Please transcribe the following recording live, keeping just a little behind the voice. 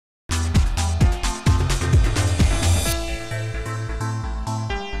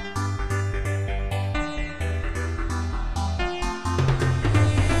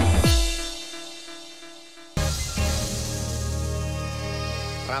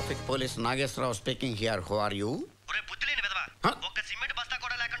Traffic police Nageswararao speaking here. Who are you? ఒరే బుద్ధిలేని విధవా, ఒక్క cement బస్తా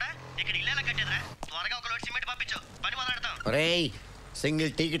కూడా లేకుండా ఇక్కడ ఇల్లేలా కట్టేదిరా? త్వరగా ఒక లోడ్ సిమెంట్ పంపించు, పని మొదలెడతాం. రేయ్,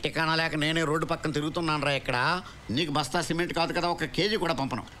 సింగిల్ టీకి టికానా లేక నేనే రోడ్డు పక్కన తిరుగుతున్నాను రా. ఇక్కడ నీకు బస్తా సిమెంట్ కాదు కదా, ఒక కేజీ కూడా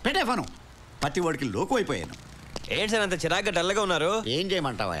పంపను. పెట్టే ఫను. ప్రతి వాడికి లోకు అయిపోయాను. ఏంటి సార్ అంత చిరాగ్గా డల్గా ఉన్నారు? ఏం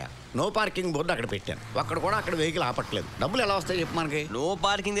చేయమంటావా? నో పార్కింగ్ బోర్డు అక్కడ పెట్టాను. అక్కడ వెహికల్ ఆపట్లేదు. డబ్బులు ఎలా వస్తాయి చెప్పు మనకి? నో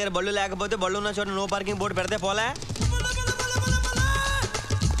పార్కింగ్ దగ్గర బళ్ళు లేకపోతే బళ్ళు ఉన్న చోట నో పార్కింగ్ బోర్డు పెడితే పోలే.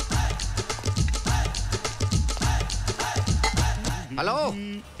 Hello,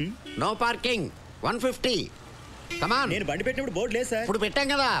 no parking 150. కమాన్. నేను బండి పెట్టినప్పుడు బోర్డు లేదు సార్. ఇప్పుడు పెట్టాం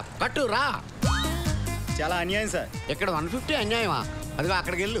కదా, కట్టు రా. చాలా అన్యాయం సార్. ఇక్కడ 150 అన్యాయమా? అదిగో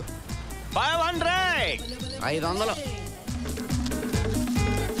అక్కడికి వెళ్ళు. 500. 500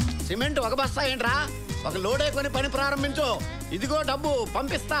 సిమెంట్ ఒక బస్తా ఏంట్రా? ఒక లోడే కొని పని ప్రారంభించు. ఇదిగో డబ్బు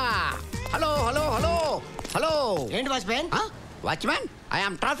పంపిస్తా. Hello hello hello hello. ఏంటి watchman? Watchman,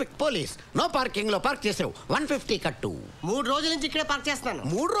 I'm traffic police. No parking లో పార్క్ చేసావు. 150 కట్టు. 3 రోజుల నుంచి ఇక్కడే పార్క్ చేస్తాను.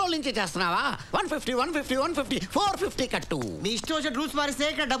 3 రోజుల నుంచి చేస్తున్నావా? 150 150 150 450 కట్టు. మీ ఇష్టం వచ్చిన రూల్స్ మారిస్తే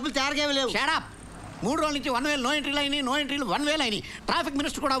ఇక్కడ డబ్బులు తయారుగా లేవు. Shut up. 3 రోజుల నుంచి 1000 నో ఎంట్రీలు అయినాయి. నో ఎంట్రీలు 1000 అయినాయి. ట్రాఫిక్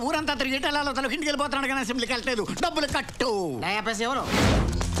మినిస్టర్ కూడా ఊరంతా తిరిగి ఇటలాలో తనకి ఇంటికి వెళ్ళిపోతున్నాడు కానీ అసెంబ్లీకి వెళ్ళలేదు. డబ్బులు కట్టు. నయా పైసా ఎవరు?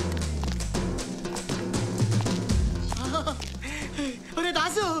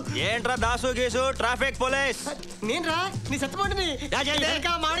 దాసు. ఏంట్రా దాసు గీసు? ట్రాఫిక్ పోలీస్ నేనురా, నీ సత్తుబండిని.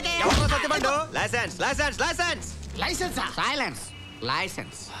 Licence licence licence లైసెన్సా? Silence.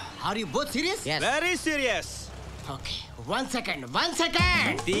 Licence. Are you both serious? Very serious. Okay, 1 second.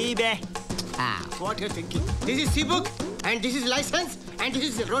 తీబే. What you thinking? This is C book and this is licence and this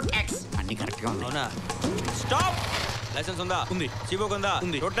is road tax. అన్ని correct గా ఉంది. అవునా? Stop. Licence ఉందా? ఉంది. C book ఉందా?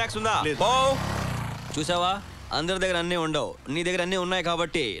 ఉంది. Road tax ఉందా? లేదు. చూసావా, అందరి దగ్గర అన్నీ ఉండవు. నీ దగ్గర అన్నీ ఉన్నాయి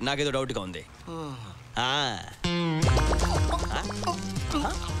కాబట్టి నాకేదో డౌట్గా ఉంది.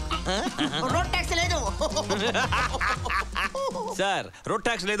 రోడ్ ట్యాక్స్ లేదు సార్. రోడ్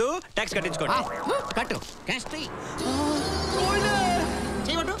ట్యాక్స్ లేదు, ట్యాక్స్ కట్టించుకోండి. కట్టు. క్యాష్ తీ.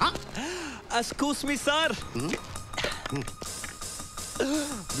 చేయమంటు? Excuse me sir.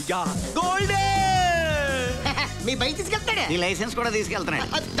 గోల్డే. మీ బైక్ తీసుకెళ్తాడే. నీ లైసెన్స్ కూడా తీసుకెళ్తున్నాడు.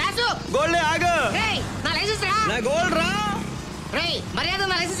 దాసు. గోల్డే ఆగు. రేయ్, నా లైసెన్స్ రా. నా గోల్డ్ రా. రేయ్, మర్యాద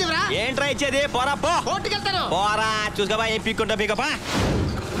నా లైసెన్స్ ఇవ్వరా. ఏంట్రా ఇచ్చేది? పోరా పో. కోర్టుకి వెళ్తాను. పోరా. చూసుకోబా, ఏం పీక్కుంటా పీకపా.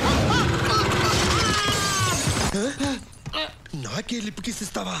 నాకే లిప్ కిస్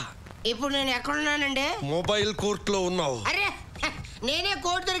ఇస్తావా? ఇప్పుడు నేను ఎక్కడున్నానండి? మొబైల్ కోర్ట్ లో ఉన్నావు. అరే, నేనే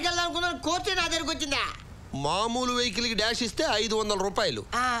కోర్టు దగ్గరికి వెళ్దాం అనుకున్నాను. కోర్టు నా దగ్గరికి వచ్చిందా? మామూలు వెహికల్ కి డాష్ ఇస్తే 500 రూపాయలు.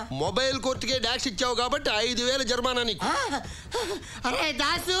 మొబైల్ కోర్టుకే డాష్ ఇచ్చావు కాబట్టి 5000 జరిమానా నీకు. అరే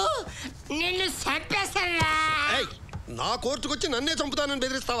దాసు, నిన్ను చంపేస్తారా? నా కోర్టుకు వచ్చి నన్నే చంపుతానని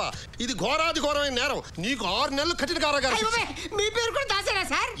బెదిరిస్తావా? ఇది ఘోరాది ఘోరమైన నేరం. నీకు 6 నెలలు కఠిన కారాగారం. మీ పేరు కూడా దాసేనా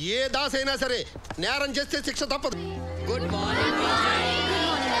సార్? ఏ దాస్ అయినా సరే నేరం చేస్తే శిక్ష తప్పదు. Good morning.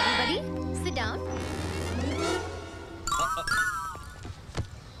 Sit down.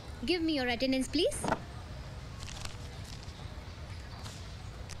 Give me your attendance, please.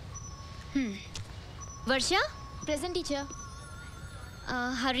 Varsha? Present, teacher.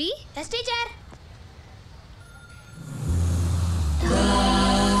 Hari? Yes, teacher.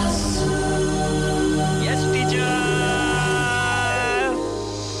 Yes, teacher.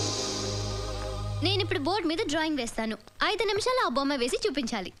 నేను ఇప్పుడు బోర్డు మీద డ్రాయింగ్ వేస్తాను. 5 నిమిషాలు ఆ బొమ్మ వేసి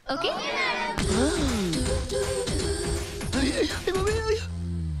చూపించాలి. Okay?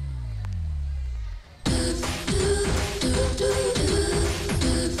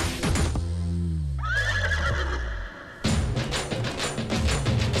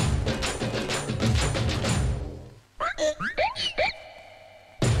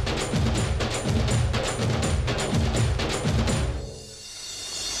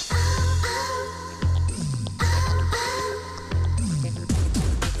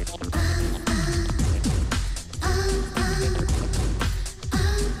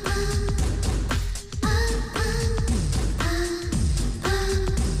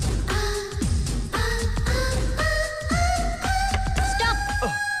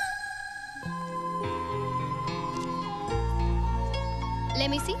 Let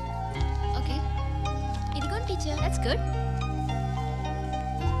me see. Okay. Idigon teacher. That's good.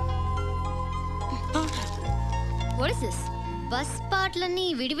 What is this? Bus పాటలన్నీ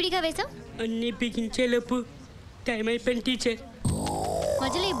విడివిడిగా వేసాం. అన్నీ బిగించేలోపు టైం అయిపోయింది టీచర్.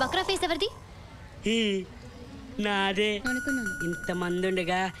 మధ్యలో ఈ బక్రా ఫేస్ ఎవరిది? నాదే. అనుకున్నాను. ఇంతమంది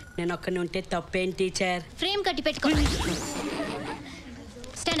ఉండగా నేను ఒక్కని ఉంటే తప్పేం టీచర్? ఫ్రేమ్ కట్టి పెట్టుకో.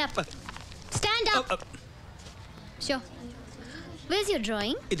 Stand up. Stand up. Show. Where's your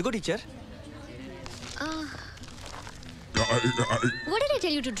drawing? ఇదిగో teacher. What did I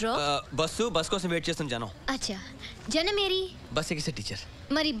tell you to draw? Bus కోసం వెయిట్ చేస్తాను జనం. అచ్చా, జనం ఏరి? బస్ ఎక్కిస్తే టీచర్.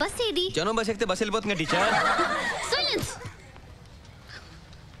 మరి బస్ ఏది? జనం బస్ ఎక్కితే బస్ వెళ్ళిపోతుంది టీచర్. సైలెన్స్.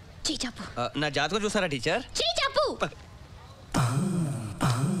 చీచాపు. నా జాతకం చూసారా టీచర్? చీచాపు.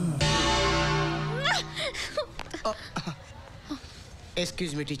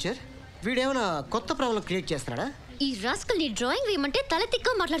 ఎక్స్క్యూజ్ మీ టీచర్, వీడేమైనా కొత్త ప్రాబ్లం క్రియేట్ చేస్తున్నాడా? ఈ రాస్కల్ ని డ్రాయింగ్ వేయమంటే తల తిక్క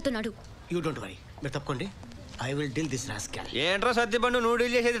మాట్లాడుతున్నాడు. యూ డోంట్ వరీ, మీరు తప్పకోండి. I will deal this rascal. ఏంట్రా సత్యపండు నువ్వు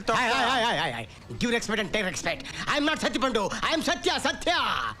డీల్ చేసేది? Give respect and take respect. I am not Satyapandu, I am Satya.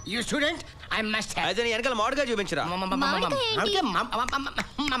 You student, I am master. అయితే నీ వెనకాల మామిడికాయ చూపించరా.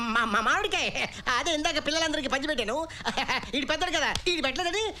 మామిడికాయ అదే ఇందాక పిల్లలందరికీ పంచిపెట్టాను. ఇది పెద్దడు కదా, ఇది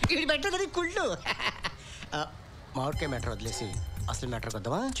పెట్టలేదని కుళ్ళు. మామిడికాయ మ్యాటర్ వదిలేసి అసలు మ్యాటర్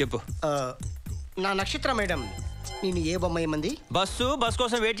వద్దామా? చెప్పు. నా నక్షత్ర మేడం నేను ఏ బొమ్మ ఏమంది? బస్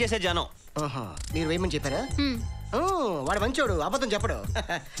కోసం వెయిట్ చేసే జనం. మీరు వేయమని చెప్పారా? వాడు మంచోడు, అబద్ధం చెప్పడు.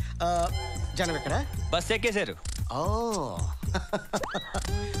 జనం ఎక్కడ? బస్ ఎక్కేశారు. ఓ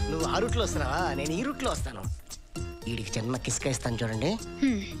నువ్వు ఆ రూట్లో వస్తున్నావా? నేను ఈ రూట్లో వస్తాను. వీడికి చిన్న కిస్క ఇస్తాను చూడండి.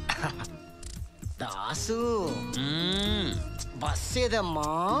 దాసు బస్ ఏదమ్మా?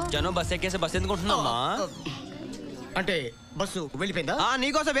 జనం బస్ ఎక్కేసి బస్ ఎందుకుంటున్నామ్మా? అంటే బస్సు వెళ్ళిపోయిందా?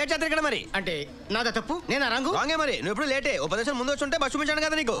 నీకోసం వెయిట్ చేస్తారు ఇక్కడ. మరి అంటే నాదా తప్పు? నేనా రంగు? రాంగే. మరి నువ్వు ఎప్పుడు లేటే. ఓ 10 నిమిషాలు ముందు వచ్చి ఉంటే బస్ చూపించాను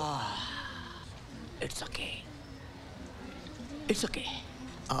కదా నీకు. It's okay.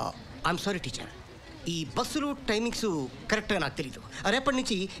 I'm sorry teacher. ఈ బస్సులు టైమింగ్స్ కరెక్ట్గా నాకు తెలీదు. రేపటి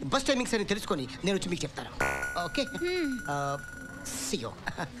నుంచి బస్ టైమింగ్స్ అని తెలుసుకొని నేను వచ్చి మీకు చెప్తాను. ఓకే, సియో.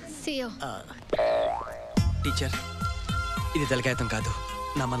 టీచర్, ఇది తలకాయతం కాదు,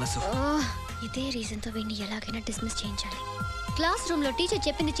 నా మనసు. ఇదే రీజన్తో వీడిని ఎలాగైనా డిస్మిస్ చేయించాలి. క్లాస్ రూమ్లో టీచర్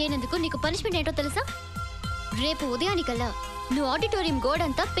చెప్పింది చేయనందుకు నీకు పనిష్మెంట్ ఏంటో తెలుసా? రేపు ఉదయానికల్లా నువ్వు ఆడిటోరియం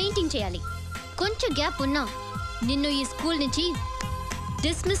గోడంతా పెయింటింగ్ చేయాలి. కొంచెం గ్యాప్ ఉన్నా నిన్ను ఈ స్కూల్ నుంచి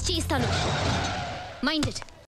డిస్మిస్ చేయిస్తాను. Mind it.